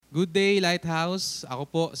Good day, Lighthouse. Ako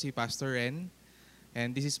po si Pastor Ren.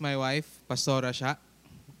 And this is my wife, Pastora siya.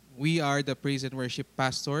 We are the praise and worship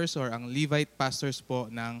pastors or ang Levite pastors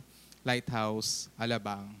po ng Lighthouse,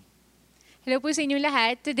 Alabang. Hello po sa inyong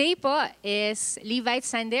lahat. Today po is Levite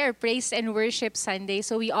Sunday or Praise and Worship Sunday.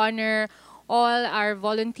 So we honor all our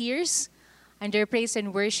volunteers under Praise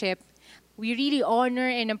and Worship. We really honor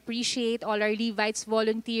and appreciate all our Levites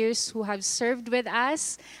volunteers who have served with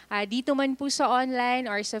us. Dito man po sa online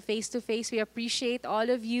or sa face-to-face, we appreciate all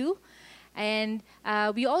of you. And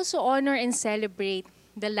we also honor and celebrate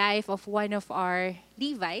the life of one of our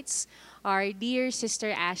Levites, our dear Sister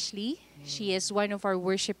Ashley. She is one of our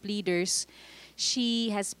worship leaders. She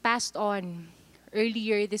has passed on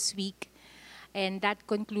earlier this week, and that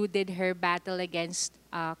concluded her battle against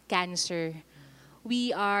cancer.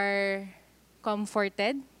 We are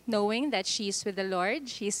comforted knowing that she is with the Lord.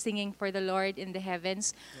 She is singing for the Lord in the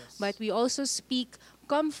heavens. Yes. But we also speak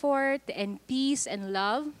comfort and peace and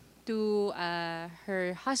love to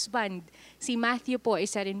her husband. Si Matthew po,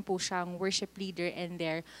 isa rin po siyang worship leader, and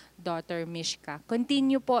their daughter Mishka.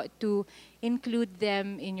 Continue po to include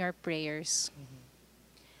them in your prayers.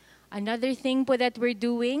 Another thing po that we're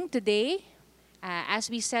doing today, as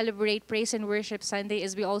we celebrate Praise and Worship Sunday,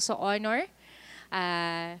 is we also honor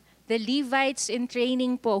the Levites in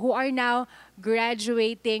training po who are now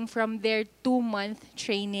graduating from their 2-month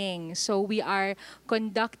training. So we are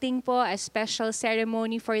conducting po a special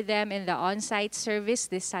ceremony for them in the on-site service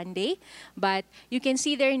this Sunday. But you can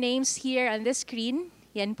see their names here on the screen.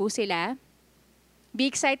 Yan po sila. Be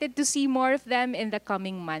excited to see more of them in the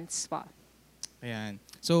coming months po. Ayan.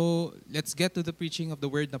 So, let's get to the preaching of the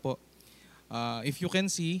word na po. If you can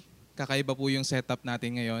see, kakaiba po yung setup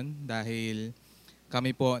natin ngayon dahil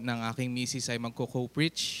kami po ng aking misis ay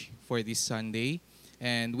magko-co-preach for this Sunday.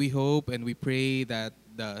 And we hope and we pray that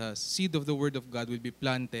the seed of the Word of God will be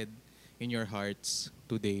planted in your hearts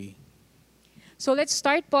today. So let's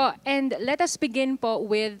start po, and let us begin po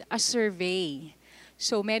with a survey.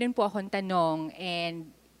 So meron po akong tanong,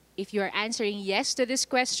 and if you're answering yes to this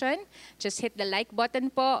question, just hit the like button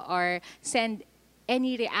po or send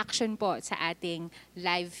any reaction po sa ating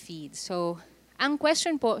live feed. So ang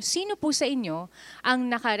question po, sino po sa inyo ang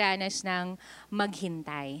nakaranas ng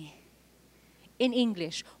maghintay? In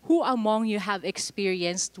English, who among you have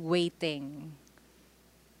experienced waiting?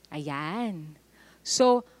 Ayan.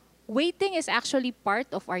 So, waiting is actually part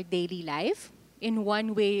of our daily life. In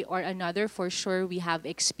one way or another, for sure, we have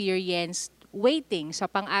experienced waiting. Sa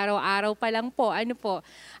pang-araw-araw pa lang po,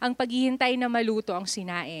 ang paghihintay na maluto ang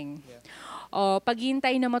sinaing. Yeah. O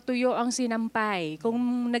paghihintay na matuyo ang sinampay. Kung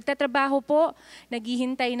nagtatrabaho po,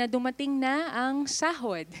 naghihintay na dumating na ang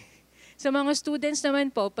sahod. Sa mga students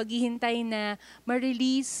naman po, paghihintay na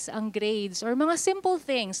ma-release ang grades or mga simple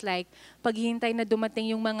things like paghihintay na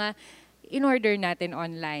dumating yung mga in-order natin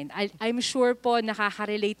online. I'm sure po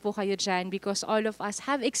nakaka-relate po kayo dyan because all of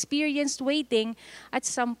us have experienced waiting at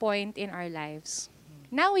some point in our lives.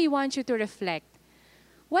 Now we want you to reflect.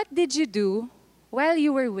 What did you do while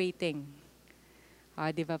you were waiting?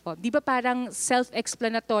 Di ba po? Di ba parang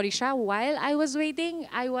self-explanatory siya? While I was waiting,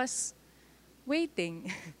 I was waiting.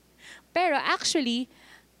 Pero actually,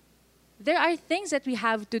 there are things that we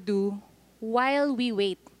have to do while we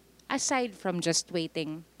wait, aside from just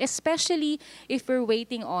waiting. Especially if we're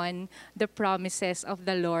waiting on the promises of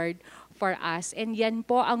the Lord for us. And yan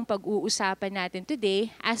po ang pag-uusapan natin today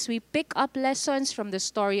as we pick up lessons from the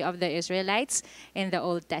story of the Israelites in the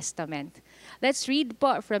Old Testament. Let's read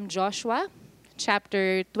po from Joshua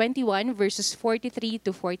chapter 21, verses 43 to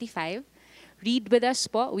 45. Read with us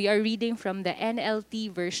po. We are reading from the NLT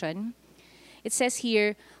version. It says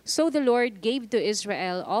here, "So the Lord gave to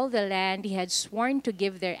Israel all the land he had sworn to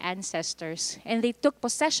give their ancestors, and they took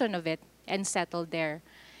possession of it and settled there.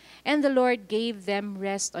 And the Lord gave them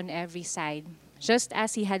rest on every side, just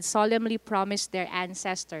as he had solemnly promised their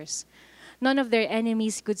ancestors. None of their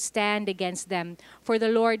enemies could stand against them, for the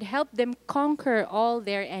Lord helped them conquer all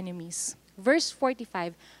their enemies." Verse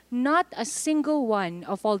 45, "Not a single one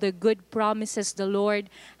of all the good promises the Lord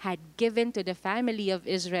had given to the family of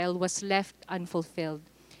Israel was left unfulfilled.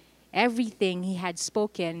 Everything he had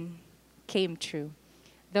spoken came true."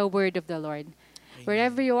 The word of the Lord. Amen.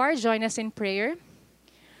 Wherever you are, join us in prayer.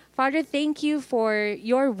 Father, thank you for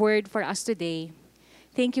your word for us today.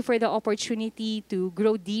 Thank you for the opportunity to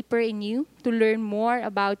grow deeper in you, to learn more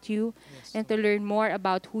about you, and to learn more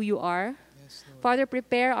about who you are. Father,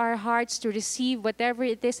 prepare our hearts to receive whatever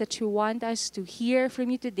it is that you want us to hear from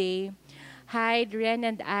you today. Hide Ren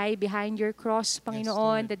and I behind your cross,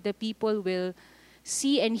 Panginoon, that the people will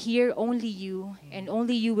see and hear only you, and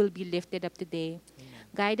only you will be lifted up today.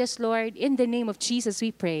 Guide us, Lord. In the name of Jesus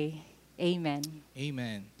we pray. Amen.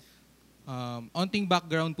 Amen. Onting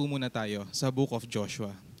background po muna tayo sa Book of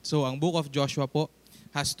Joshua. So, ang Book of Joshua po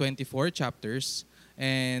has 24 chapters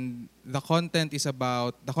and the content is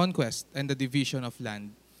about the conquest and the division of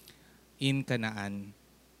land in Canaan.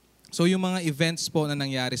 So, yung mga events po na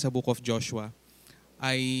nangyari sa Book of Joshua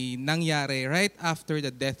ay nangyari right after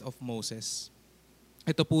the death of Moses.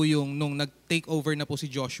 Ito po yung nung nag-take over na po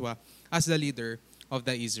si Joshua as the leader of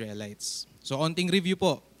the Israelites. So, onting review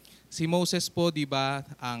po. Si Moses po, di ba,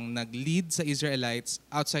 ang nag-lead sa Israelites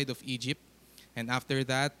outside of Egypt. And after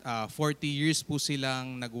that, 40 years po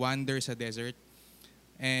silang nag-wander sa desert.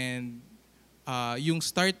 And yung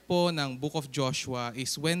start po ng Book of Joshua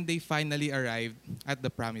is when they finally arrived at the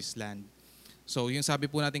Promised Land. So yung sabi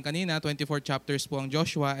po natin kanina, 24 chapters po ang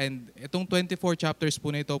Joshua. And itong 24 chapters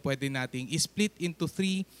po na ito pwede nating split into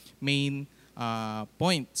 3 main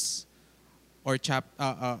points or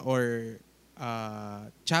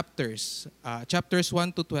chapters. Chapters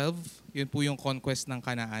 1 to 12, yun po yung conquest ng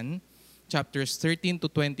Canaan. Chapters 13 to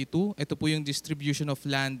 22, ito po yung distribution of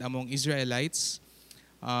land among Israelites.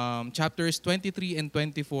 Chapters 23 and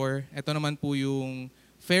 24, ito naman po yung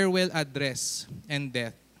farewell address and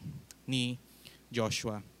death ni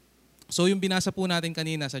Joshua. So yung binasa po natin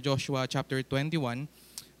kanina sa Joshua chapter 21,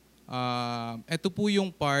 ito po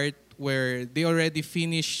yung part where they already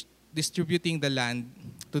finished distributing the land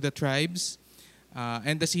to the tribes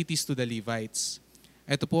and the cities to the Levites.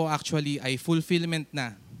 Ito po actually ay fulfillment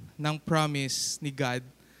na ng promise ni God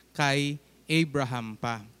kay Abraham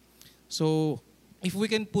pa. So, if we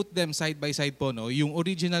can put them side by side po, no, yung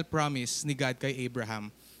original promise ni God kay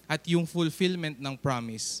Abraham at yung fulfillment ng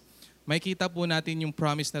promise, makikita po natin yung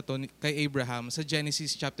promise na to kay Abraham sa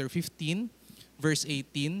Genesis chapter 15, verse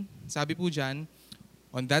 18. Sabi po dyan,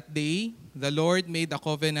 "On that day, the Lord made a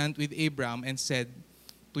covenant with Abraham and said,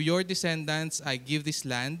 'To your descendants I give this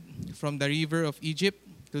land, from the river of Egypt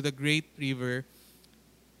to the great river,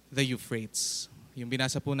 the Euphrates.'" Yung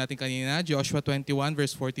binasa po natin kanina, Joshua 21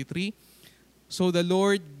 verse 43. "So the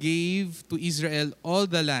Lord gave to Israel all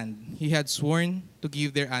the land He had sworn to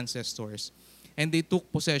give their ancestors, and they took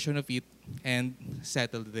possession of it and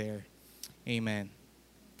settled there." Amen.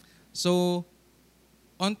 So,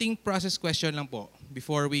 onting process question lang po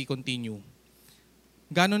before we continue.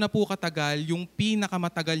 Gaano na po katagal yung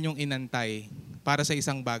pinakamatagal nyong inantay para sa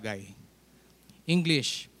isang bagay?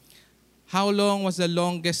 English, how long was the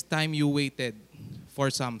longest time you waited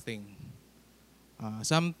for something?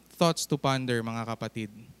 Some thoughts to ponder, mga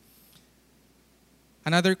kapatid.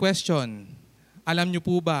 Another question, alam niyo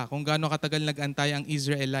po ba kung gaano katagal nag-antay ang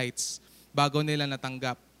Israelites bago nila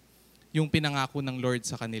natanggap yung pinangako ng Lord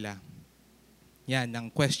sa kanila? Yan, ang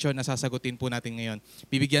question na sasagutin po natin ngayon.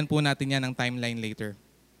 Bibigyan po natin yan ng timeline later.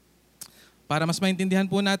 Para mas maintindihan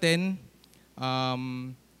po natin,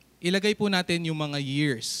 ilagay po natin yung mga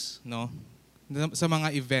years, no, sa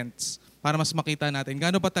mga events para mas makita natin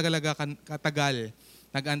gaano pa katagal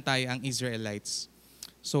nag-antay ang Israelites.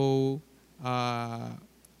 So,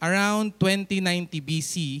 around 2090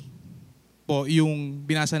 BC po yung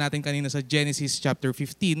binasa natin kanina sa Genesis chapter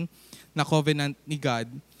 15 na covenant ni God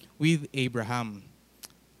with Abraham.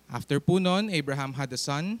 After po nun, Abraham had a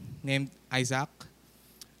son named Isaac.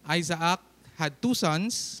 Isaac had 2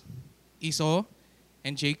 sons, Esau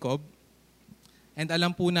and Jacob. And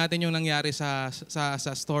alam po natin yung nangyari sa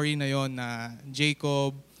story na yon na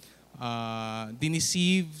Jacob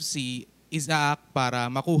dineceive si Isaac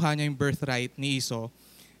para makuha niya yung birthright ni Esau.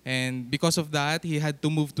 And because of that, he had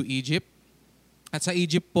to move to Egypt. At sa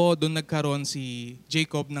Egypt po, doon nagkaroon si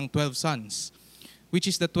Jacob ng 12 sons, which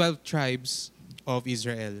is the 12 tribes of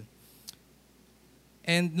Israel.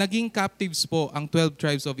 And naging captives po ang 12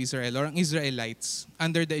 tribes of Israel or ang Israelites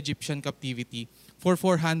under the Egyptian captivity for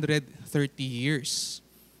 430 years.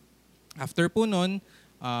 After po nun,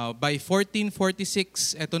 by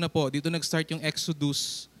 1446, eto na po, dito nag-start yung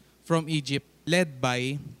Exodus from Egypt led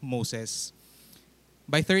by Moses.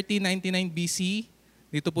 By 1399 BC,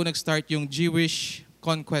 dito po nag-start yung Jewish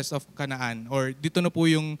conquest of Canaan or dito na po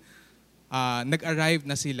yung nag-arrive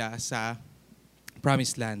na sila sa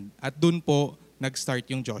Promised Land. At dun po nag-start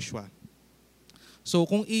yung Joshua. So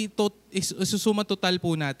kung isusuma total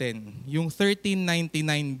po natin, yung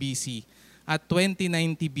 1399 BC at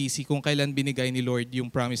 2090 BC kung kailan binigay ni Lord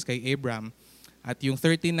yung promise kay Abraham, at yung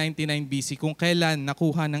 1399 BC kung kailan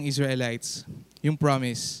nakuha ng Israelites yung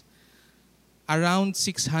promise, around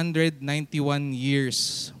 691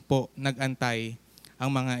 years po nag-antay ang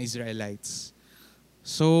mga Israelites.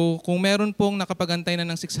 So kung meron pong nakapag-antay na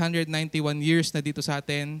ng 691 years na dito sa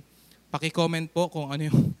atin, paki-comment po kung ano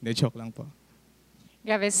yung... Joke lang po.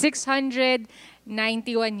 Grabe, 691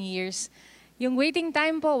 years. Yung waiting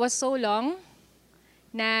time po was so long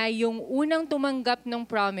na yung unang tumanggap ng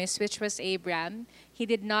promise, which was Abraham, he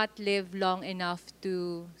did not live long enough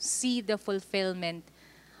to see the fulfillment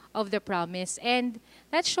of the promise. And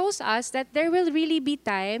that shows us that there will really be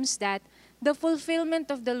times that the fulfillment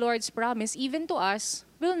of the Lord's promise, even to us,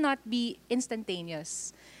 will not be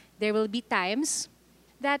instantaneous. There will be times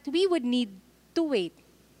that we would need to wait.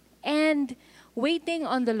 And waiting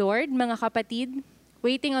on the Lord, mga kapatid,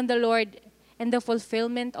 waiting on the Lord and the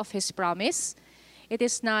fulfillment of His promise, it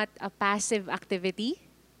is not a passive activity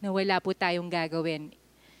na wala po tayong gagawin.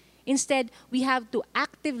 Instead, we have to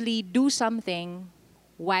actively do something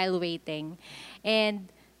while waiting. And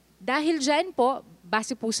dahil dyan po,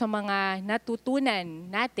 base po sa mga natutunan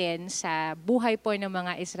natin sa buhay po ng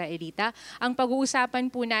mga Israelita, ang pag-uusapan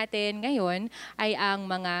po natin ngayon ay ang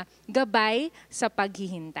mga gabay sa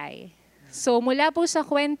paghihintay. So mula po sa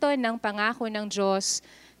kwento ng pangako ng Diyos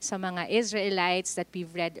sa mga Israelites that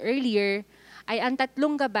we've read earlier, ay ang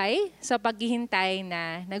tatlong gabay sa paghihintay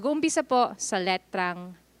na nag-uumpisa po sa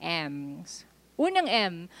letrang M. Unang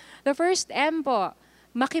M, the first M po,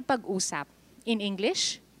 makipag-usap. In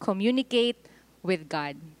English, communicate with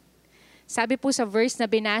God. Sabi po sa verse na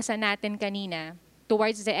binasa natin kanina,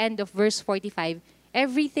 towards the end of verse 45,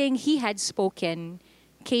 everything He had spoken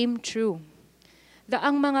came true.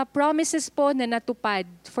 Ang mga promises po na natupad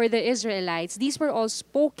for the Israelites, these were all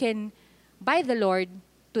spoken by the Lord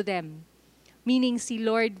to them. Meaning si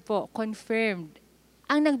Lord po confirmed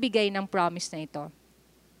ang nagbigay ng promise na ito.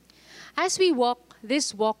 As we walk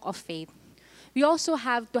this walk of faith, we also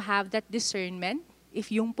have to have that discernment if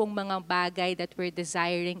yung pong mga bagay that we're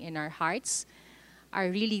desiring in our hearts are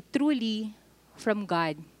really truly from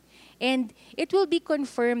God. And it will be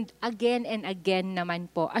confirmed again and again naman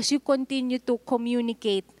po as you continue to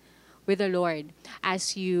communicate with the Lord.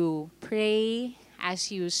 As you pray, as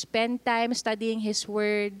you spend time studying His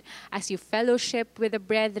Word, as you fellowship with the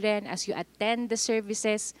brethren, as you attend the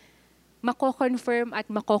services, mako-confirm at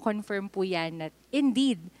mako-confirm po yan that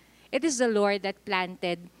indeed, it is the Lord that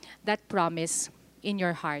planted that promise in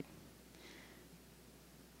your heart.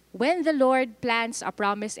 When the Lord plants a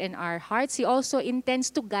promise in our hearts, He also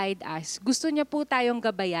intends to guide us. Gusto niya po tayong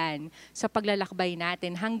gabayan sa paglalakbay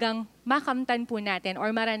natin hanggang makamtan po natin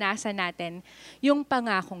or maranasan natin yung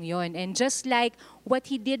pangakong yon. And just like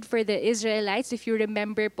what He did for the Israelites, if you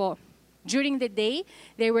remember po, during the day,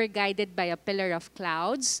 they were guided by a pillar of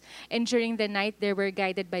clouds. And during the night, they were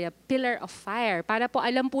guided by a pillar of fire. Para po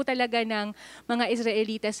alam po talaga ng mga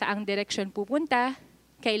Israelita saang direksyon pupunta,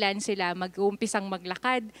 kailan sila mag-uumpisang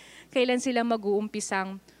maglakad, kailan sila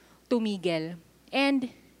mag-uumpisang tumigil.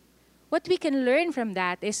 And what we can learn from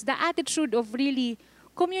that is the attitude of really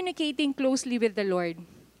communicating closely with the Lord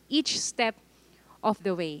each step of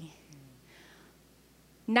the way.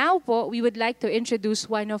 Now po, we would like to introduce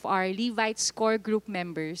one of our Levites core group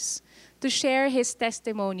members to share his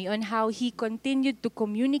testimony on how he continued to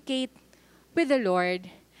communicate with the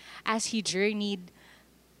Lord as he journeyed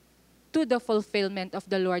to the fulfillment of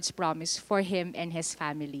the Lord's promise for him and his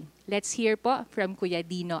family. Let's hear po from Kuya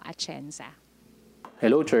Dino Atienza.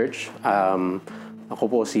 Hello Church, ako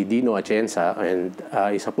po si Dino Atienza and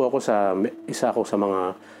isa ako sa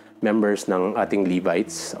mga members ng ating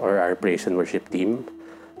Levites or our praise and worship team.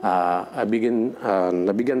 Nabigyan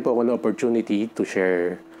po ako ng opportunity to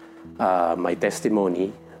share my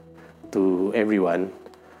testimony to everyone.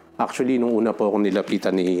 Actually, nung una po akong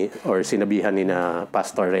nilapitan sinabihan ni na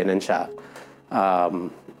Pastor Renan siya,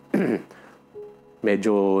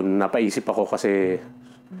 medyo napaisip ako kasi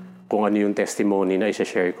kung ano yung testimony na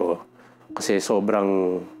i-share ko. Kasi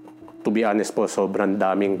to be honest po, sobrang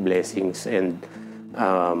daming blessings and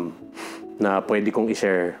na pwede kong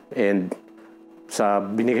i-share. And sa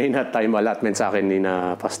binigay na time allotment sa akin ni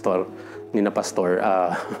na Pastor,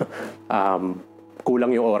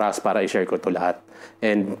 kulang yung oras para i-share ko to lahat.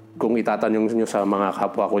 And kung itatanong nyo sa mga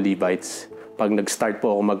kapwa ko Levites, pag nag-start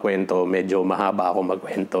po ako magkwento, medyo mahaba ako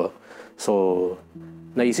magkwento. So,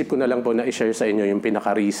 naisip ko na lang po na i-share sa inyo yung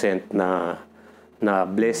pinaka-recent na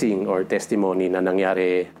blessing or testimony na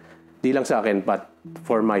nangyari di lang sa akin but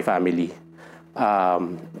for my family.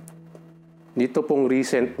 Dito pong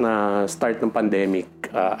recent na start ng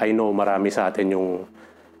pandemic, I know marami sa atin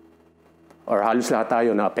or halos lahat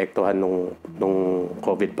tayo na apektuhan nung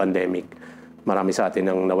COVID pandemic. Marami sa atin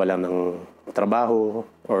ang nawalan ng trabaho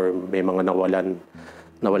or may mga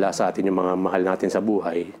nawala sa atin yung mga mahal natin sa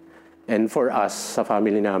buhay. And for us, sa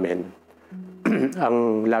family namin,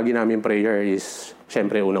 ang lagi namin prayer is,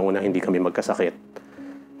 syempre unang-una hindi kami magkasakit.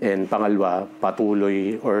 And pangalawa,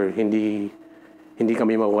 patuloy or hindi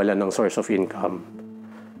kami mawalan ng source of income.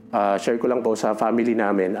 Share ko lang po sa family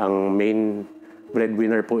namin, ang main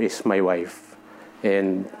breadwinner po is my wife.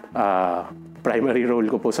 And primary role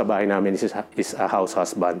ko po sa bahay namin is a house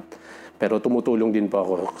husband. Pero tumutulong din po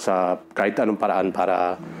ako sa kahit anong paraan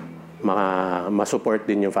para ma-support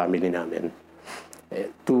din yung family namin.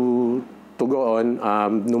 To go on,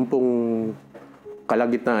 nung pong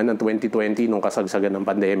kalagitnaan ng 2020, nung kasagsagan ng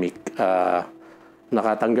pandemic,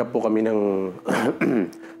 nakatanggap po kami ng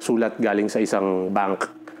sulat galing sa isang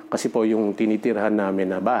bank. Kasi po yung tinitirhan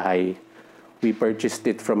namin na bahay, we purchased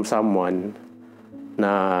it from someone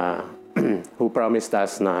na who promised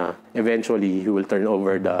us na eventually he will turn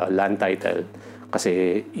over the land title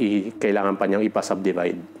kasi kailangan pa niyang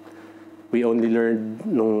ipa-subdivide. We only learned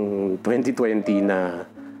nung 2020 na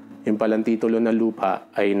yung palang titulo ng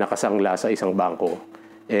lupa ay nakasangla sa isang bangko.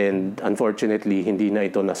 And unfortunately, hindi na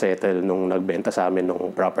ito na-settle nung nagbenta sa amin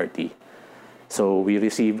ng property. So we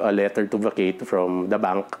received a letter to vacate from the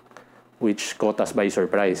bank which caught us by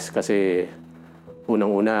surprise kasi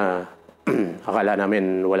unang-una akala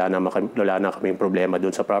namin wala na kaming problema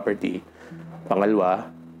dun sa property. Pangalawa,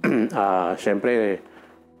 syempre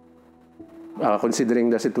considering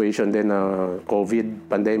the situation din na COVID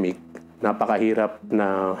pandemic, napakahirap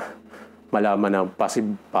na malaman na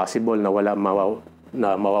possible na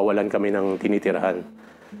mawawalan kami ng tinitirahan.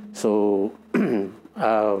 So,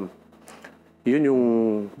 yun yung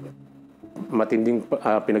matinding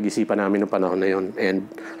pinag-isipan namin noong panahon na yun. And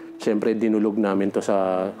syempre, dinulog namin to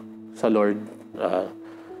sa Lord.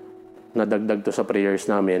 Nadagdag to sa prayers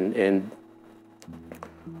namin. And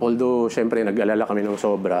although, syempre, nag-alala kami ng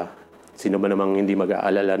sobra, sino ba namang hindi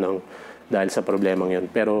mag-aalala dahil sa problemang yun.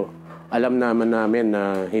 Pero alam naman namin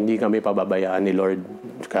na hindi kami pababayaan ni Lord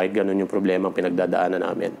kahit ganun yung problema ang pinagdadaanan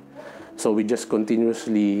namin. So we just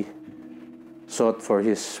continuously sought for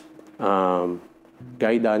His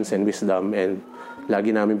guidance and wisdom, and lagi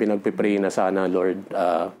namin pinagpipray na sana, Lord,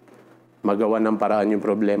 magawa ng paraan yung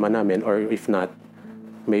problema namin, or if not,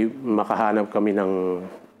 may makahanap kami ng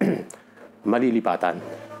malilipatan.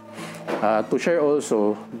 To share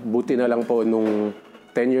also, buti na lang po nung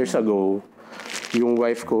 10 years ago, yung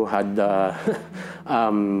wife ko had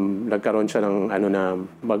nagkaroon siya ng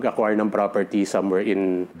mag-acquire ng property somewhere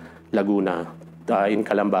in Laguna, in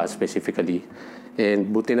Calamba specifically.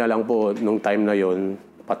 And buti na lang po nung time na yon,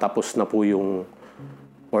 tapos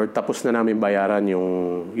na namin bayaran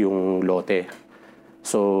yung lote.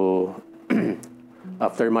 So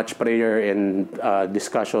after much prayer and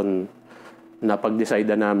discussion,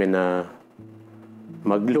 napag-decide namin na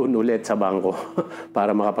mag-loan ulit sa bangko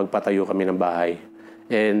para makapagpatayo kami ng bahay.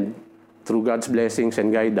 And through God's blessings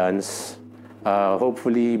and guidance,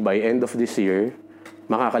 hopefully by end of this year,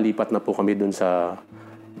 makakalipat na po kami dun sa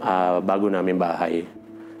bago namin bahay.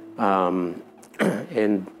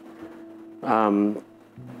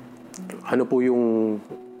 Ano po yung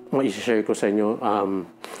ma-share ko sa inyo?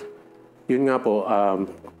 Yun nga po,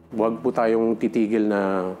 wag po tayong titigil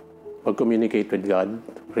na mag-communicate with God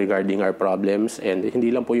regarding our problems, and hindi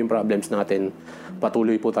lang po yung problems natin,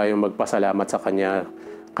 patuloy po tayong magpasalamat sa Kanya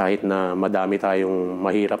kahit na madami tayong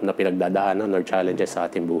mahirap na pinagdadaanan or challenges sa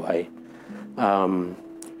ating buhay.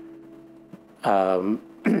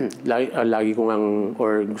 Lagi ko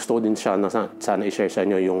or gusto din siya na sana i-share sa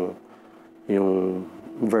inyo yung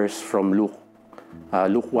verse from Luke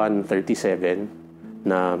 1:37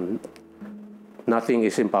 na nothing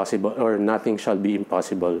is impossible, or nothing shall be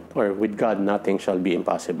impossible, or with God nothing shall be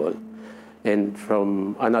impossible. And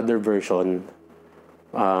from another version,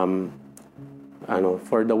 for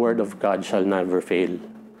the word of God shall never fail.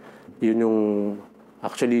 Yun yung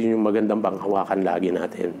magandang panghawakan lagi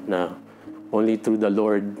natin, na only through the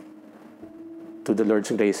Lord's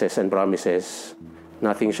graces and promises,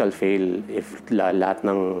 nothing shall fail. If lahat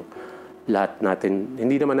natin,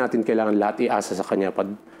 hindi naman natin kailangan lahat iasa sa Kanya, but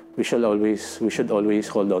we should always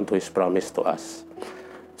hold on to His promise to us.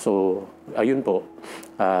 So, ayun po.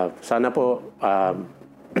 Sana po,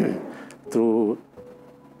 through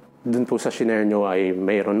dun po sa shinare nyo ay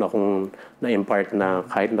mayroon akong na-impart na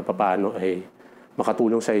kahit na papaano ay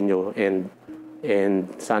makatulong sa inyo. And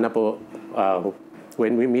sana po,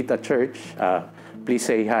 when we meet at church, please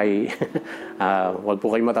say hi. Huwag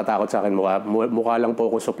po kayong matatakot sa akin. Mukha lang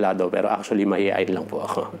po akong suplado, pero actually mahihain lang po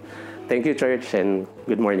ako. Thank you, church, and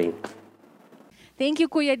good morning. Thank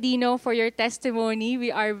you, Kuya Dino, for your testimony.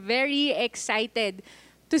 We are very excited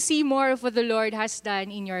to see more of what the Lord has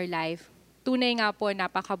done in your life. Tunay nga po,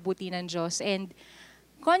 napakabuti ng Diyos. And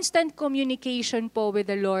constant communication po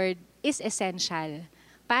with the Lord is essential.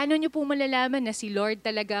 Paano nyo po malalaman na si Lord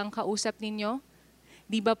talaga ang kausap ninyo?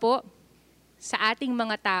 Di ba po? sa ating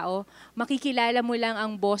mga tao, makikilala mo lang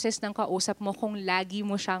ang boses ng kausap mo kung lagi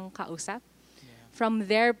mo siyang kausap. From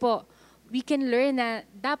there po, we can learn na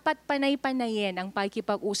dapat panay-panayin ang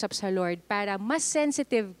pagkipag-usap sa Lord para mas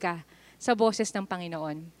sensitive ka sa boses ng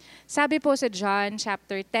Panginoon. Sabi po sa John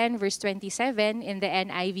chapter 10 verse 27 in the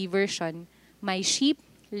NIV version, "My sheep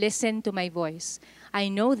listen to my voice.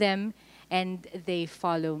 I know them and they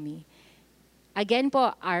follow me." Again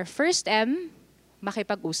po, our first M,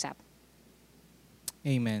 makipag-usap.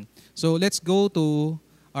 Amen. So let's go to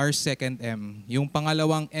our second M. Yung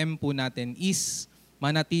pangalawang M po natin is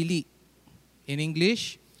manatili. In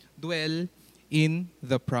English, dwell in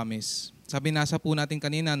the promise. Sabi nasa po natin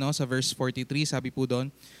kanina sa verse 43, sabi po doon,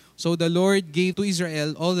 "So the Lord gave to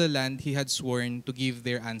Israel all the land He had sworn to give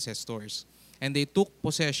their ancestors. And they took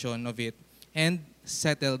possession of it and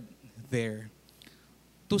settled there."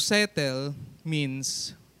 To settle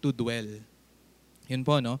means to dwell. Yun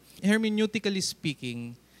po, no? Hermeneutically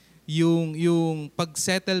speaking, yung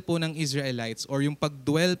pag-settle po ng Israelites or yung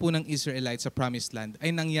pag-dwell po ng Israelites sa Promised Land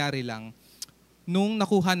ay nangyari lang nung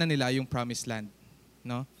nakuha na nila yung Promised Land,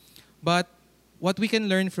 no? But what we can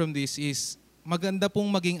learn from this is maganda pong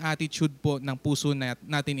maging attitude po ng puso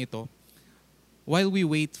natin ito while we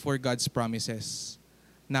wait for God's promises.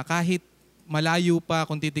 Na kahit malayo pa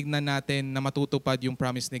kung titignan natin na matutupad yung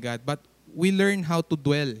promise ni God, but we learn how to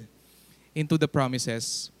dwell into the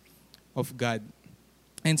promises of God.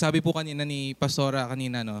 And sabi po kanina ni Pastora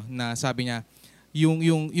kanina na sabi niya,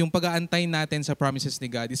 yung pag-aantay natin sa promises ni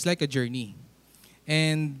God is like a journey.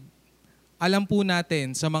 And alam po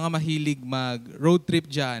natin sa mga mahilig mag-road trip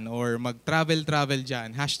dyan or mag-travel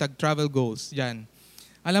dyan, #travel goals dyan,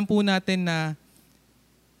 alam po natin na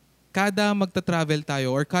kada magta-travel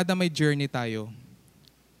tayo or kada may journey tayo,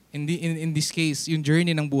 in this case, yung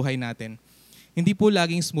journey ng buhay natin, hindi po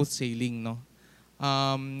laging smooth sailing, no?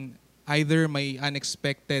 Either may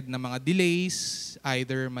unexpected na mga delays,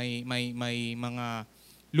 either may mga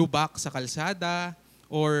lubak sa kalsada,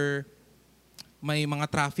 or may mga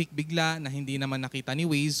traffic bigla na hindi naman nakita ni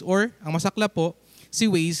Waze, or ang masakla po, si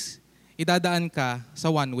Waze, idadaan ka sa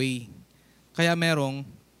one way. Kaya merong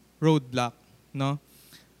roadblock, no?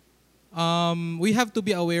 We have to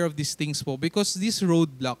be aware of these things po because these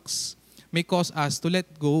roadblocks may cause us to let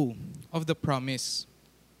go of the promise.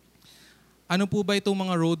 Ano po ba itong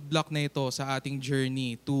mga roadblock na ito sa ating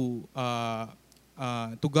journey to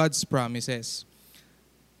God's promises?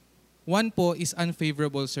 One po is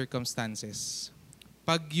unfavorable circumstances.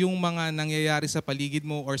 Pag yung mga nangyayari sa paligid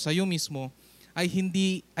mo or sa iyo mismo ay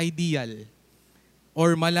hindi ideal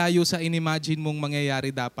or malayo sa inimagine mong mangyayari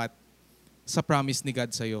dapat sa promise ni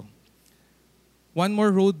God sa iyo. One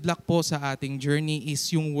more roadblock po sa ating journey is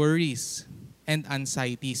yung worries and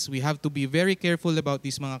anxieties. We have to be very careful about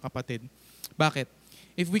this, mga kapatid. Bakit?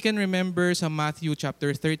 If we can remember sa Matthew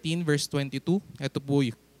chapter 13 verse 22,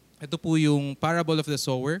 ito po yung parable of the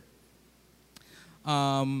sower.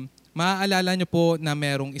 Maaalala nyo po na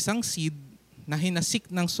merong isang seed na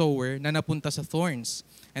hinasik ng sower na napunta sa thorns.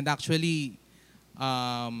 And actually,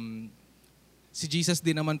 si Jesus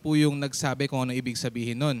din naman po yung nagsabi kung ano ibig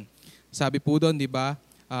sabihin nun. Sabi po doon, di ba?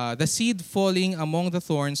 The seed falling among the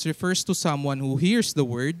thorns refers to someone who hears the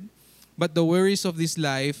word, but the worries of this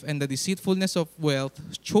life and the deceitfulness of wealth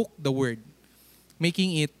choke the word,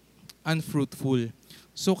 making it unfruitful.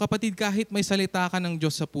 So kapatid, kahit may salita ka ng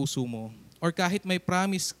Diyos sa puso mo, or kahit may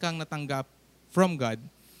promise kang natanggap from God,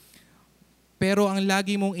 pero ang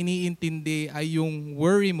lagi mong iniintindi ay yung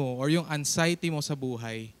worry mo or yung anxiety mo sa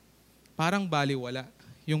buhay, parang baliwala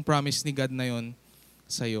yung promise ni God na yon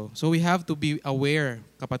sa'yo. So we have to be aware,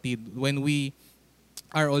 kapatid, when we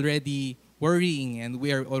are already worrying and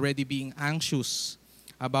we are already being anxious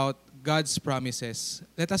about God's promises,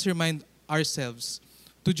 let us remind ourselves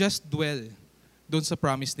to just dwell doon sa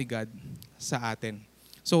promise ni God sa atin.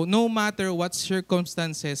 So no matter what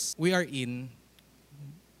circumstances we are in,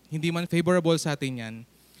 hindi man favorable sa atin yan,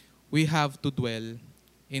 we have to dwell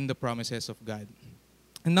in the promises of God.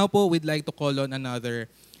 And now po, we'd like to call on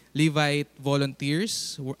another Levite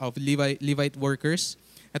volunteers, of Levite workers.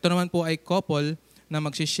 Ito naman po ay couple na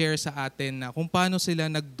mag-share sa atin na kung paano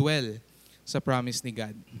sila nag-dwell sa promise ni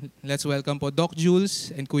God. Let's welcome po Doc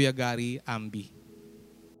Jules and Kuya Gary Ambi.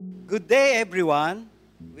 Good day, everyone.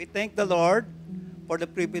 We thank the Lord for the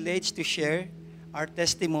privilege to share our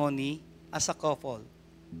testimony as a couple.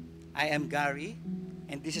 I am Gary,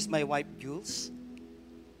 and this is my wife, Jules.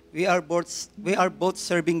 We are both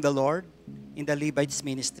serving the Lord in the Levites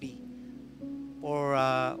ministry for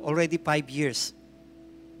already 5 years.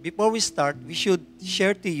 Before we start, we should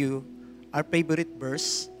share to you our favorite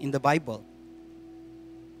verse in the Bible.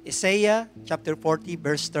 Isaiah chapter 40,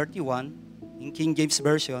 verse 31, in King James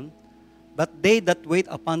Version, but they that wait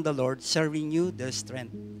upon the Lord shall renew their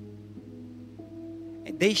strength.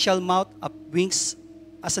 They shall mount up wings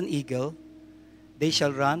as an eagle. They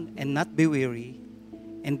shall run and not be weary,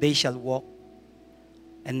 and they shall walk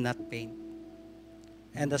and not faint.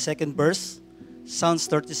 And the second verse, Psalms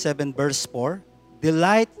 37 verse 4,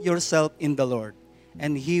 delight yourself in the Lord,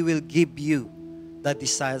 and He will give you the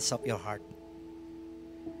desires of your heart.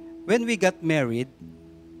 When we got married,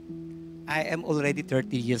 I am already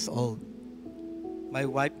 30 years old. My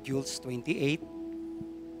wife, Jules, 28.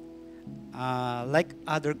 Like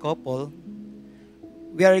other couple,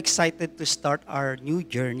 we are excited to start our new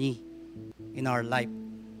journey in our life.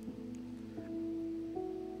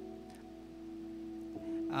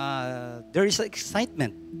 There is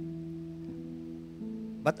excitement,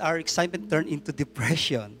 but our excitement turned into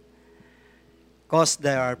depression because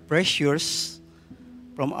there are pressures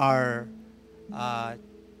from our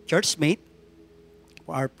church mate,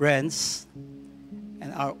 our friends,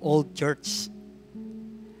 and our old church,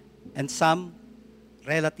 and some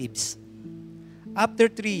relatives. After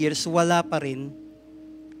 3 years, wala pa rin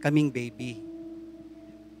kaming baby.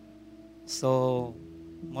 So,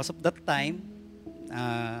 most of the time,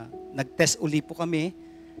 nag-test uli po kami.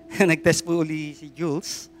 Nag-test po uli si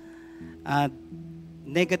Jules.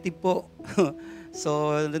 Negative po.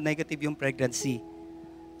 So, negative yung pregnancy.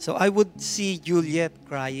 So, I would see Juliet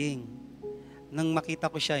crying. Nang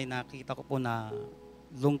makita ko siya, nakita ko po na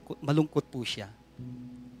malungkot po siya.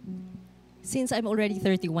 Since I'm already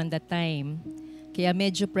 31 that time, kaya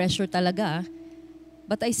medyo pressure talaga.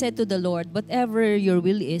 But I said to the Lord, whatever your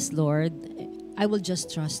will is, Lord, I will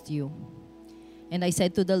just trust you. And I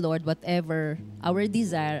said to the Lord, whatever our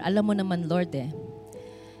desire, alam mo naman, Lord eh.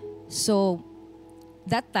 So,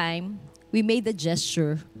 that time, we made the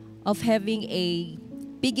gesture of having a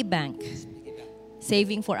piggy bank,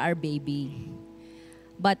 saving for our baby.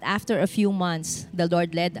 But after a few months, the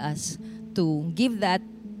Lord led us to give that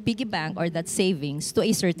piggy bank or that savings to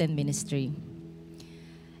a certain ministry.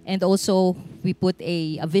 And also, we put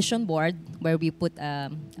a vision board where we put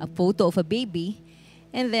a photo of a baby.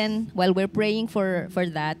 And then, while we're praying for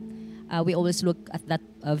that, we always look at that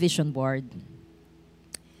vision board.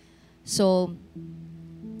 So,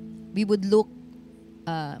 we would look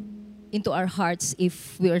into our hearts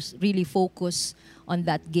if we are really focused on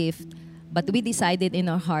that gift. But we decided in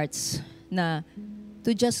our hearts na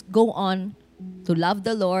to just go on to love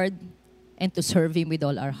the Lord and to serve Him with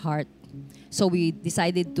all our heart. So we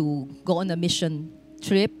decided to go on a mission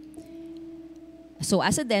trip. So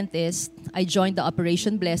as a dentist, I joined the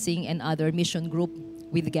Operation Blessing and other mission group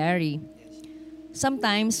with Gary.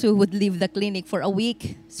 Sometimes we would leave the clinic for a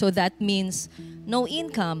week, so that means no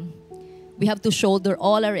income. We have to shoulder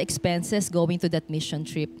all our expenses going to that mission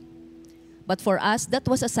trip. But for us, that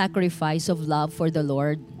was a sacrifice of love for the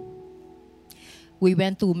Lord. We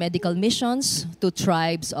went to medical missions, to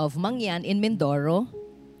tribes of Mangyan in Mindoro,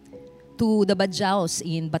 to the Badjaos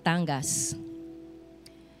in Batangas.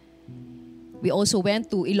 We also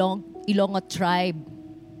went to Ilonggo tribe,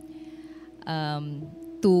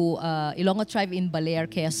 Ilonggo tribe in Baler,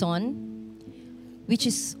 Quezon, which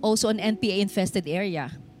is also an NPA-infested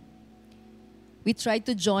area. We tried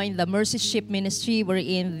to join the Mercy Ship Ministry. We're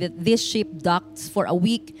in this ship docked for a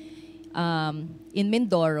week in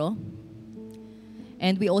Mindoro.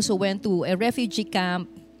 And we also went to a refugee camp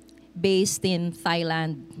based in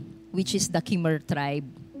Thailand, which is the Khmer tribe.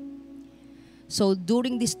 So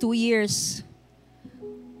during these 2 years,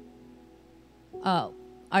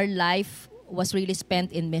 our life was really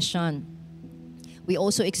spent in mission. We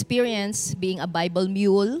also experienced being a Bible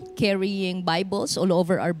mule, carrying Bibles all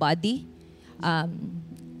over our body,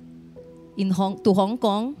 to Hong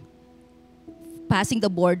Kong, passing the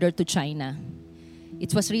border to China.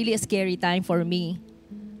 It was really a scary time for me.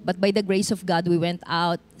 But by the grace of God, we went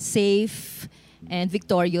out safe and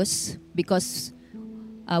victorious because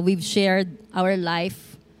we've shared our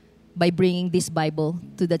life by bringing this Bible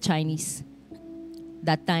to the Chinese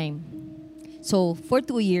that time. So for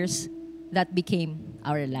 2 years, that became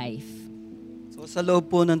our life. So sa loob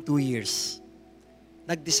po ng 2 years,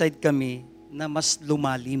 nag-decide kami na mas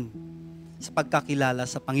lumalim sa pagkakilala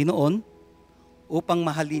sa Panginoon upang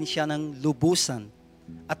mahalin siya ng lubusan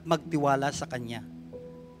at magtiwala sa Kanya.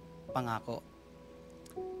 Pangako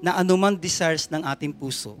na anumang desires ng ating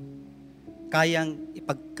puso, kayang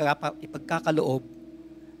ipagkakaloob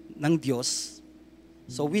ng Diyos.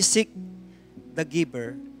 So we seek the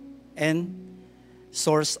giver and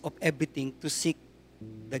source of everything to seek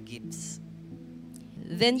the gifts.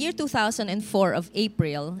 Then year 2004 of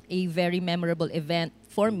April, a very memorable event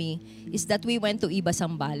for me is that we went to Iba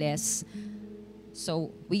Zambales.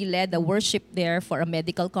 So we led the worship there for a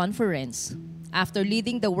medical conference. After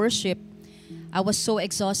leading the worship, I was so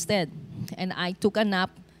exhausted and I took a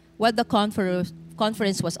nap while the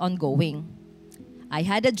conference was ongoing. I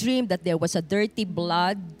had a dream that there was a dirty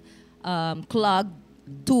blood clogged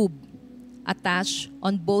tube attached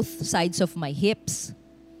on both sides of my hips.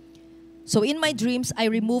 So in my dreams, I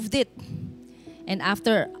removed it. And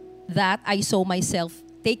after that, I saw myself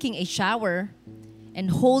taking a shower and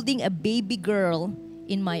holding a baby girl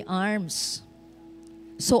in my arms.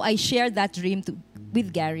 So I shared that dream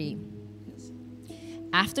with Gary.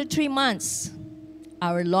 After 3 months,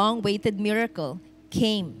 our long-awaited miracle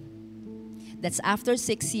came. That's after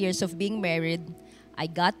 6 years of being married, I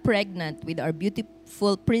got pregnant with our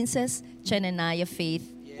beautiful Princess Chenanaya Faith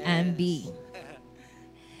Ambi.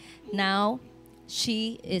 Now,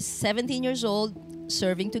 she is 17 years old,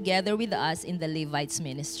 serving together with us in the Levites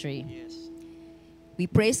ministry. Yes. We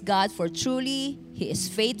praise God for truly He is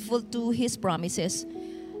faithful to His promises.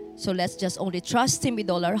 So let's just only trust Him with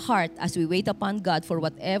all our heart as we wait upon God for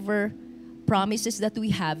whatever promises that we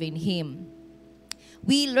have in Him.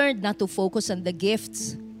 We learned not to focus on the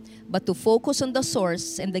gifts, but to focus on the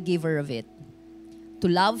source and the giver of it. To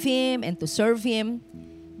love Him and to serve Him,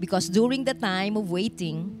 because during the time of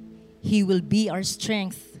waiting, He will be our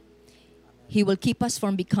strength. He will keep us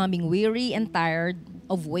from becoming weary and tired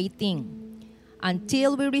of waiting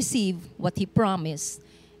until we receive what He promised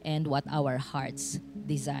and what our hearts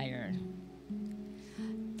desire.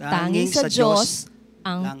 Tanging sa Diyos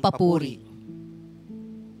ang papuri.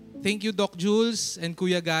 Thank you, Doc Jules and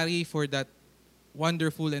Kuya Gary, for that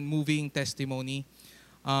wonderful and moving testimony.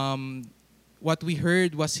 What we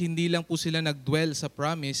heard was hindi lang po sila nagdwell sa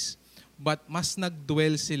promise, but mas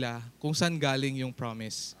nagdwell sila kung saan galing yung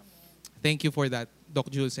promise. Thank you for that,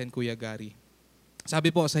 Doc Jules and Kuya Gary.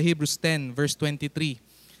 Sabi po sa Hebrews 10, verse 23,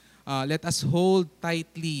 let us hold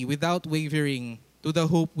tightly without wavering to the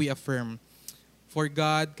hope we affirm, for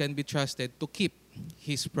God can be trusted to keep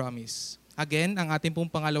His promise. Again, ang ating pong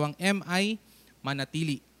pangalawang M ay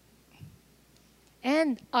manatili.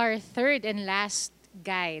 And our third and last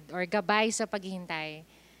guide or gabay sa paghihintay,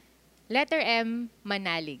 letter M,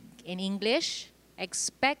 manalig. In English,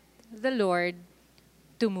 expect the Lord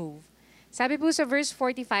to move. Sabi po sa verse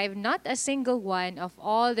 45, not a single one of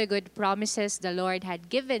all the good promises the Lord had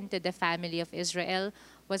given to the family of Israel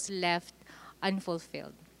was left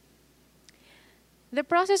unfulfilled. The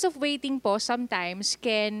process of waiting po sometimes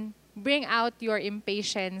can bring out your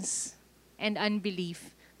impatience and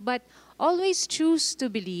unbelief, but always choose to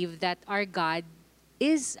believe that our God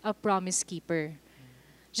is a promise keeper.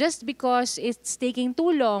 Just because it's taking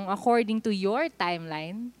too long according to your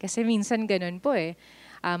timeline, kasi minsan ganun po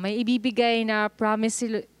may ibibigay na promise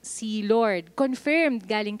si Lord, confirmed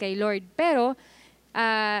galing kay Lord, pero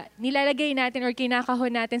nilalagay natin or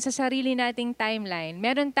kinakahon natin sa sarili nating timeline.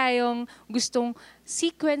 Meron tayong gustong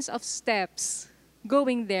sequence of steps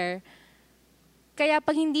going there. Kaya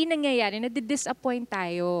pag hindi nangyayari, nadi-disappoint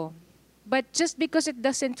tayo. But just because it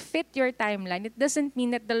doesn't fit your timeline, it doesn't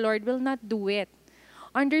mean that the Lord will not do it.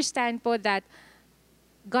 Understand po that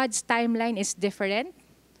God's timeline is different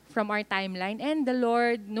from our timeline, and the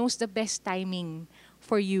Lord knows the best timing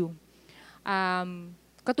for you.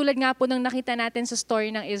 Katulad nga po ng nakita natin sa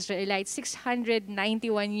story ng Israelites, 691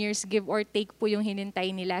 years give or take po yung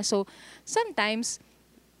hinintay nila. So sometimes,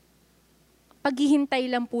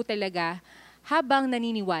 paghihintay lang po talaga habang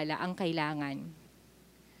naniniwala ang kailangan.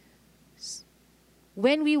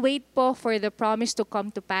 When we wait po for the promise to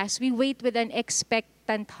come to pass, we wait with an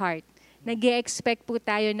expectant heart. Nag-e-expect po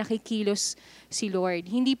tayo nakikilos si Lord.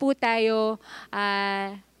 Hindi po tayo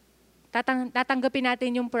tatanggapin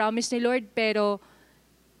natin yung promise ni Lord, pero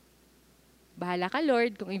bahala ka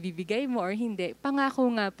Lord kung ibibigay mo or hindi. Pangako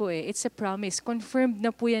nga po it's a promise. Confirmed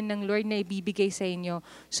na po yan ng Lord na ibibigay sa inyo.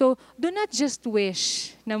 So, do not just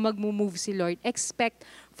wish na mag-move si Lord. Expect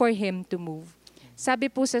for Him to move. Sabi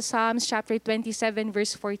po sa Psalms chapter 27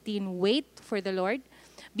 verse 14, wait for the Lord,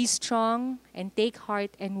 be strong and take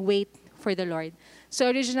heart and wait for the Lord. So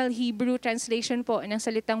original Hebrew translation po ng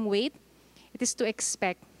salitang wait, it is to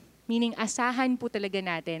expect. Meaning asahan po talaga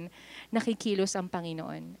natin nakikilos ang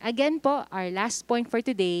Panginoon. Again po, our last point for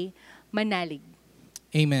today, manalig.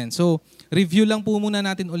 Amen. So, review lang po muna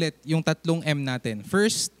natin ulit yung tatlong M natin.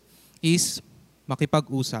 First is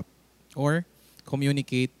makipag-usap or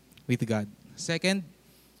communicate with God. Second,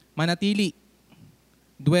 manatili.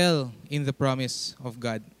 Dwell in the promise of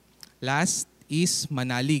God. Last is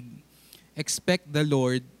manalig. Expect the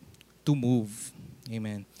Lord to move.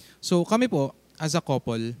 Amen. So kami po, as a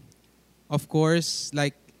couple, of course,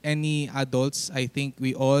 like any adults, I think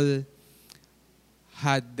we all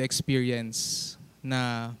had the experience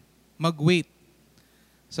na mag-wait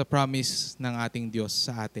sa promise ng ating Diyos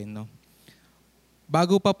sa atin. No?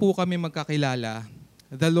 Bago pa po kami magkakilala,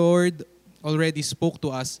 the Lord already spoke to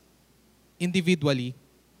us individually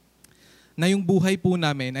na yung buhay po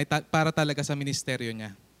namin ay para talaga sa ministeryo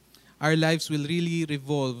niya. Our lives will really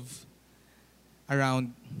revolve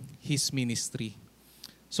around His ministry.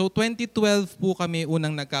 So 2012 po kami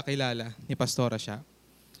unang nagkakilala ni Pastora siya.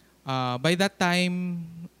 By that time,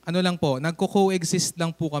 nagko-coexist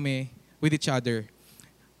lang po kami with each other.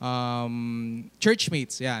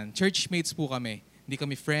 Churchmates, yan. Churchmates po kami. Hindi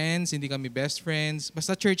kami friends, hindi kami best friends,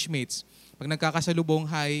 basta churchmates. Pag nagkakasalubong,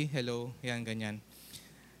 hi, hello, yan, ganyan.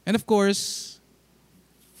 And of course,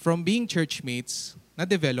 from being churchmates,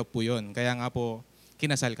 na-develop po yun. Kaya nga po,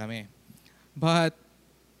 kinasal kami. But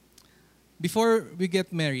before we get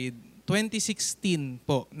married, 2016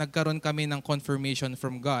 po, nagkaroon kami ng confirmation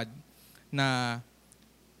from God na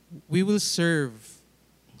we will serve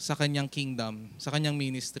sa kanyang kingdom, sa kanyang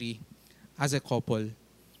ministry as a couple.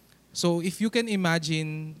 So if you can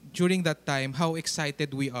imagine during that time how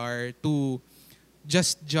excited we are to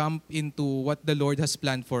just jump into what the Lord has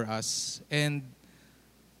planned for us. And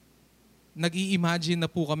nag-i-imagine na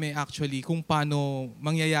po kami actually kung paano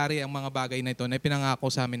mangyayari ang mga bagay na ito na pinangako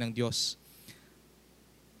sa amin ng Diyos.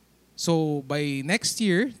 So by next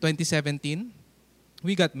year, 2017,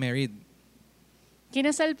 we got married.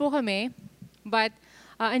 Kinasal po kami, but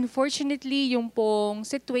unfortunately, yung pong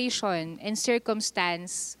situation and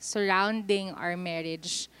circumstance surrounding our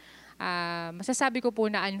marriage, masasabi ko po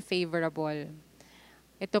na unfavorable.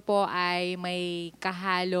 Ito po ay may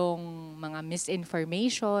kahalong mga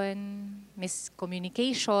misinformation,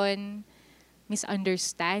 miscommunication,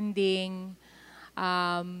 misunderstanding,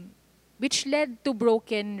 which led to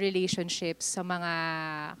broken relationships sa mga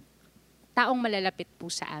taong malalapit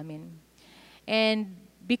po sa amin. And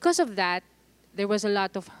because of that, there was a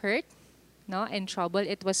lot of hurt, no, and trouble.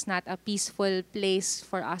 It was not a peaceful place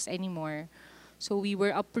for us anymore. So we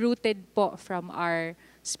were uprooted po from our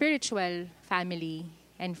spiritual family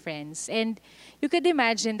and friends. And you could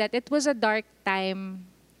imagine that it was a dark time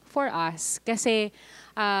for us kasi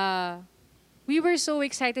we were so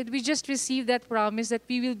excited. We just received that promise that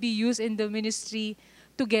we will be used in the ministry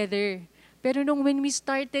together. Pero when we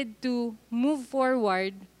started to move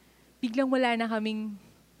forward, biglang wala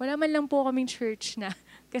man lang po kaming church na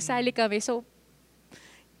kasali kami. So,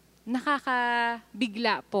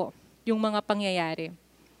 nakakabigla po yung mga pangyayari.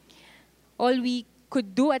 All we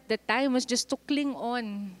could do at the time was just to cling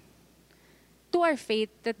on to our faith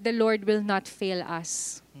that the Lord will not fail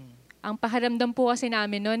us. Ang paharamdam po kasi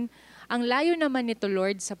namin nun, ang layo naman nito,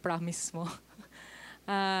 Lord, sa promise mo.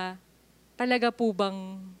 Talaga po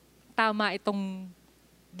bang tama itong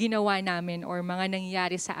ginawa namin or mga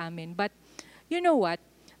nangyayari sa amin? But you know what?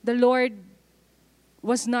 The Lord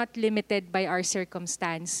was not limited by our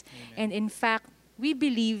circumstance. Amen. And in fact, we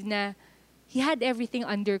believe na He had everything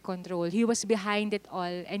under control. He was behind it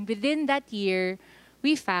all. And within that year,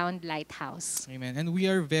 we found Lighthouse. Amen. And we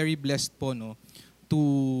are very blessed po, no,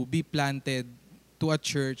 to be planted to a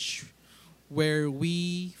church where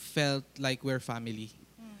we felt like we're family.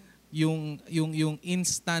 Yung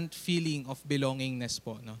instant feeling of belongingness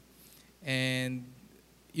po, no. And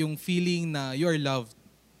yung feeling na you are loved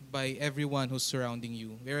by everyone who's surrounding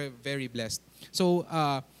you. We're very blessed. So,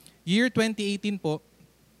 year 2018 po,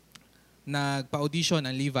 nagpa-audition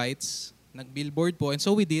ang Levites, nag-billboard po, and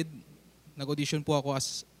so we did. Nag-audition po ako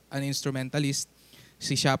as an instrumentalist.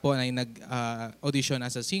 Si siya po ay nag-audition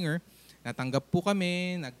as a singer. Natanggap po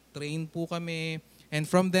kami, nag-train po kami, and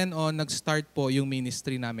from then on, nag-start po yung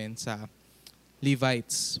ministry namin sa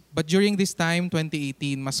Levites. But during this time,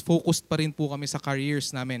 2018, mas focused pa rin po kami sa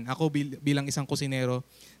careers namin. Ako bilang isang kusinero,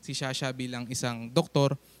 si Shasha bilang isang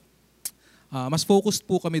doktor. Mas focused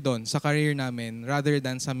po kami doon sa career namin rather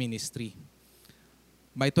than sa ministry.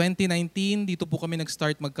 By 2019, dito po kami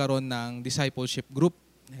nag-start magkaroon ng discipleship group,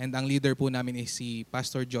 and ang leader po namin is si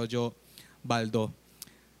Pastor Jojo Baldo.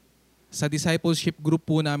 Sa discipleship group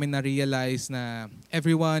po namin na-realize na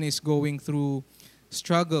everyone is going through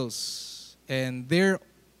struggles and their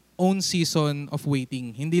own season of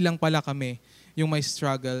waiting. Hindi lang pala kami yung may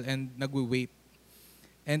struggle and nagwe-wait.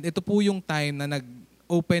 And ito po yung time na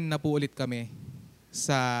nag-open na po ulit kami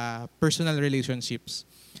sa personal relationships.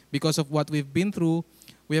 Because of what we've been through,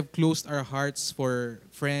 we have closed our hearts for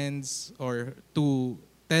friends or to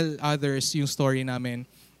tell others yung story namin.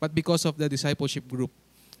 But because of the discipleship group,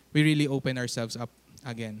 we really open ourselves up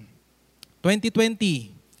again.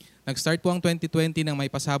 2020, nag-start po ang 2020 nang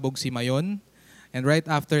may pasabog si Mayon. And right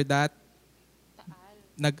after that,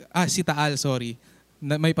 si Taal, sorry.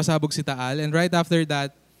 May pasabog si Taal. And right after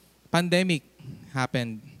that, pandemic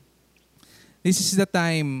happened. This is the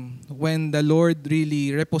time when the Lord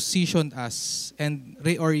really repositioned us and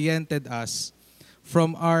reoriented us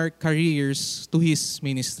from our careers to His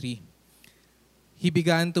ministry. He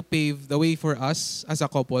began to pave the way for us as a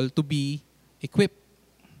couple to be equipped.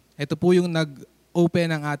 Ito po yung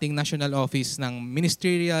nag-open ng ating national office ng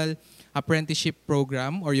Ministerial Apprenticeship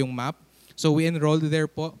Program or yung MAP. So we enrolled there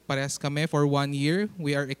po, parehas kami for 1 year.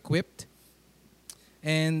 We are equipped.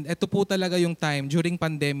 And ito po talaga yung time during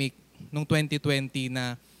pandemic noong 2020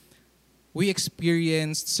 na we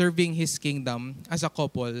experienced serving His kingdom as a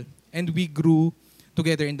couple and we grew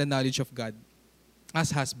together in the knowledge of God as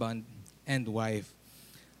husband and wife.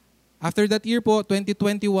 After that year po,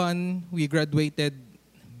 2021, we graduated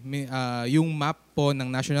yung MAP po ng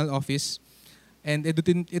National Office. And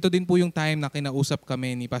ito din po yung time na kinausap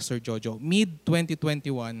kami ni Pastor Jojo.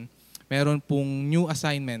 Mid-2021, meron pong new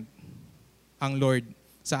assignment ang Lord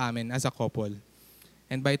sa amin as a couple.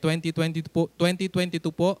 And by 2022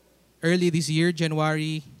 po, early this year,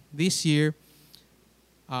 January this year,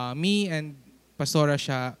 me and Pastora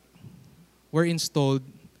siya were installed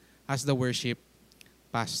as the worship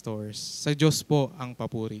pastors. Sa Diyos po ang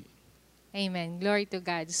papuri. Amen. Glory to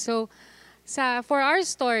God. So, for our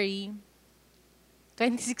story,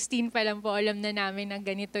 2016 pa lang po alam na namin na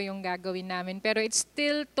ganito yung gagawin namin. Pero it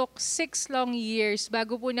still took 6 long years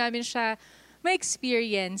bago po namin siya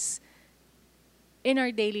ma-experience in our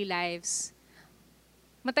daily lives.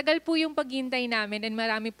 Matagal po yung paghintay namin and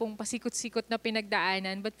marami pong pasikot-sikot na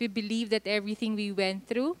pinagdaanan, but we believe that everything we went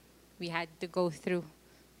through, we had to go through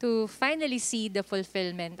to finally see the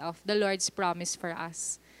fulfillment of the Lord's promise for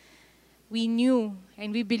us. We knew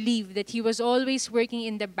and we believed that He was always working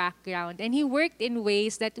in the background and He worked in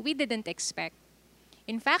ways that we didn't expect.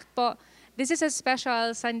 In fact po, this is a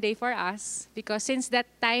special Sunday for us because since that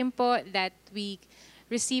time po that we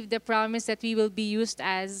received the promise that we will be used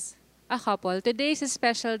as a couple, today is a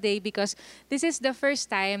special day because this is the first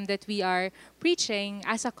time that we are preaching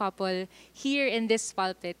as a couple here in this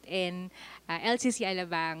pulpit in LCC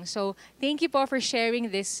Alabang. So thank you po for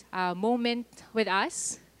sharing this moment with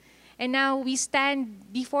us. And now we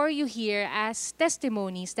stand before you here as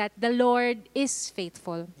testimonies that the Lord is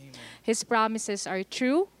faithful. Amen. His promises are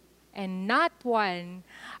true and not one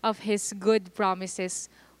of His good promises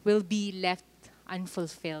will be left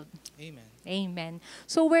unfulfilled. Amen. Amen.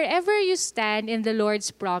 So wherever you stand in the Lord's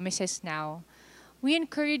promises now, we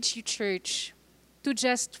encourage you, church, to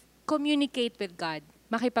just communicate with God,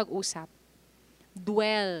 makipag-usap,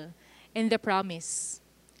 dwell in the promise,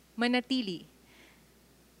 manatili,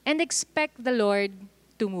 and expect the Lord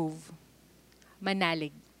to move,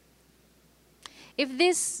 manalig. If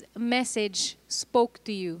this message spoke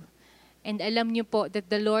to you, and alam niyo po that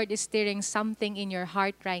the Lord is stirring something in your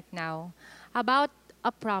heart right now, about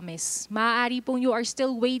a promise. Maaari pong you are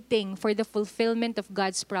still waiting for the fulfillment of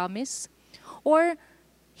God's promise. Or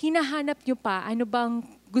hinahanap nyo pa ano bang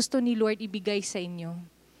gusto ni Lord ibigay sa inyo.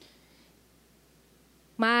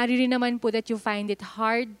 Maaari rin naman po that you find it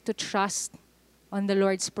hard to trust on the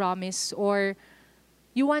Lord's promise. Or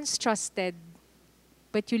you once trusted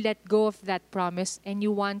but you let go of that promise and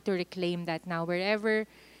you want to reclaim that now. Wherever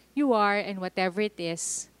you are and whatever it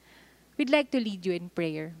is, we'd like to lead you in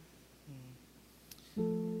prayer.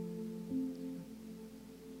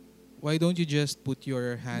 Why don't you just put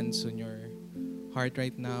your hands on your heart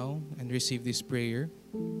right now and receive this prayer?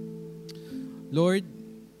 Lord,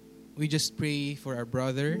 we just pray for our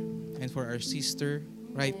brother and for our sister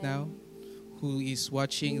right now who is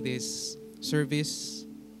watching this service.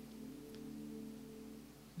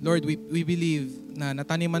 Lord, we believe na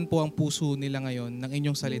nataniman po ang puso nila ngayon ng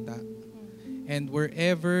inyong salita. And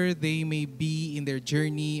wherever they may be in their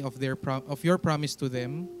journey of your promise to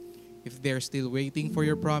them, if they're still waiting for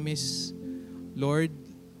your promise, Lord,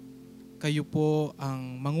 kayo po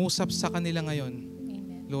ang mangusap sa kanila ngayon.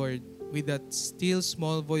 Amen. Lord, with that still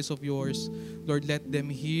small voice of yours, Lord, let them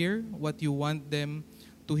hear what you want them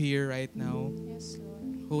to hear right now. Yes,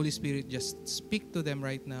 Lord. Holy Spirit, just speak to them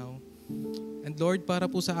right now. And Lord, para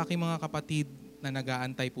po sa aking mga kapatid na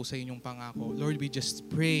nag-aantay po sa inyong pangako, Lord, we just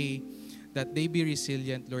pray that they be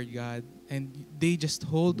resilient, Lord God, and they just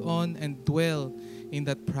hold on and dwell in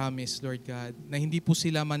that promise, Lord God, na hindi po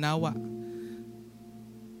sila manawa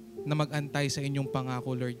na mag-antay sa inyong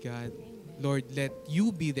pangako, Lord God. Lord, let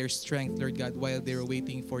you be their strength, Lord God, while they're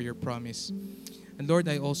waiting for your promise. And Lord,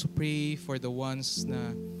 I also pray for the ones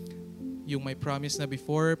na yung may promise na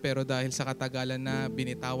before, pero dahil sa katagalan na,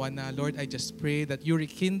 binitawan na, Lord, I just pray that you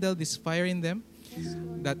rekindle this fire in them,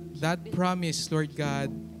 that promise, Lord God,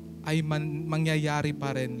 ay mangyayari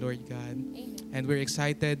pa rin, Lord God. Amen. And we're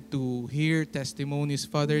excited to hear testimonies,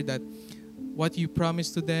 Father, that what you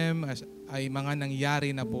promised to them ay mga nangyari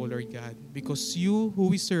na po, Lord God. Because you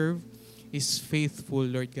who we serve is faithful,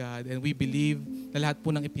 Lord God. And we believe na lahat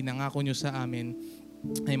po ng ipinangako nyo sa amin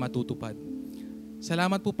ay matutupad.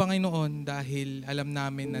 Salamat po, Panginoon, dahil alam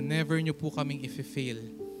namin na never nyo po kaming i-fail.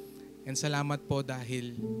 And salamat po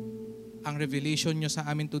dahil ang revelation nyo sa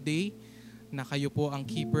amin today na kayo po ang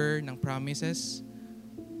keeper ng promises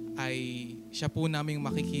ay siya po naming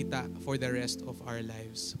makikita for the rest of our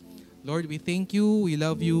lives. Lord, we thank you, we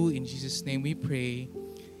love you. In Jesus' name we pray.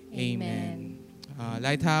 Amen.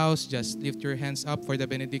 Lighthouse, just lift your hands up for the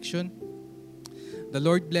benediction. The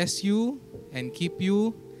Lord bless you and keep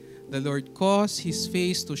you. The Lord cause His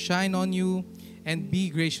face to shine on you and be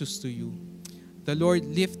gracious to you. The Lord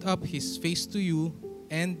lift up His face to you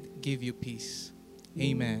and give you peace.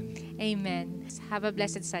 Amen. Amen. Have a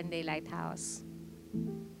blessed Sunday, Lighthouse.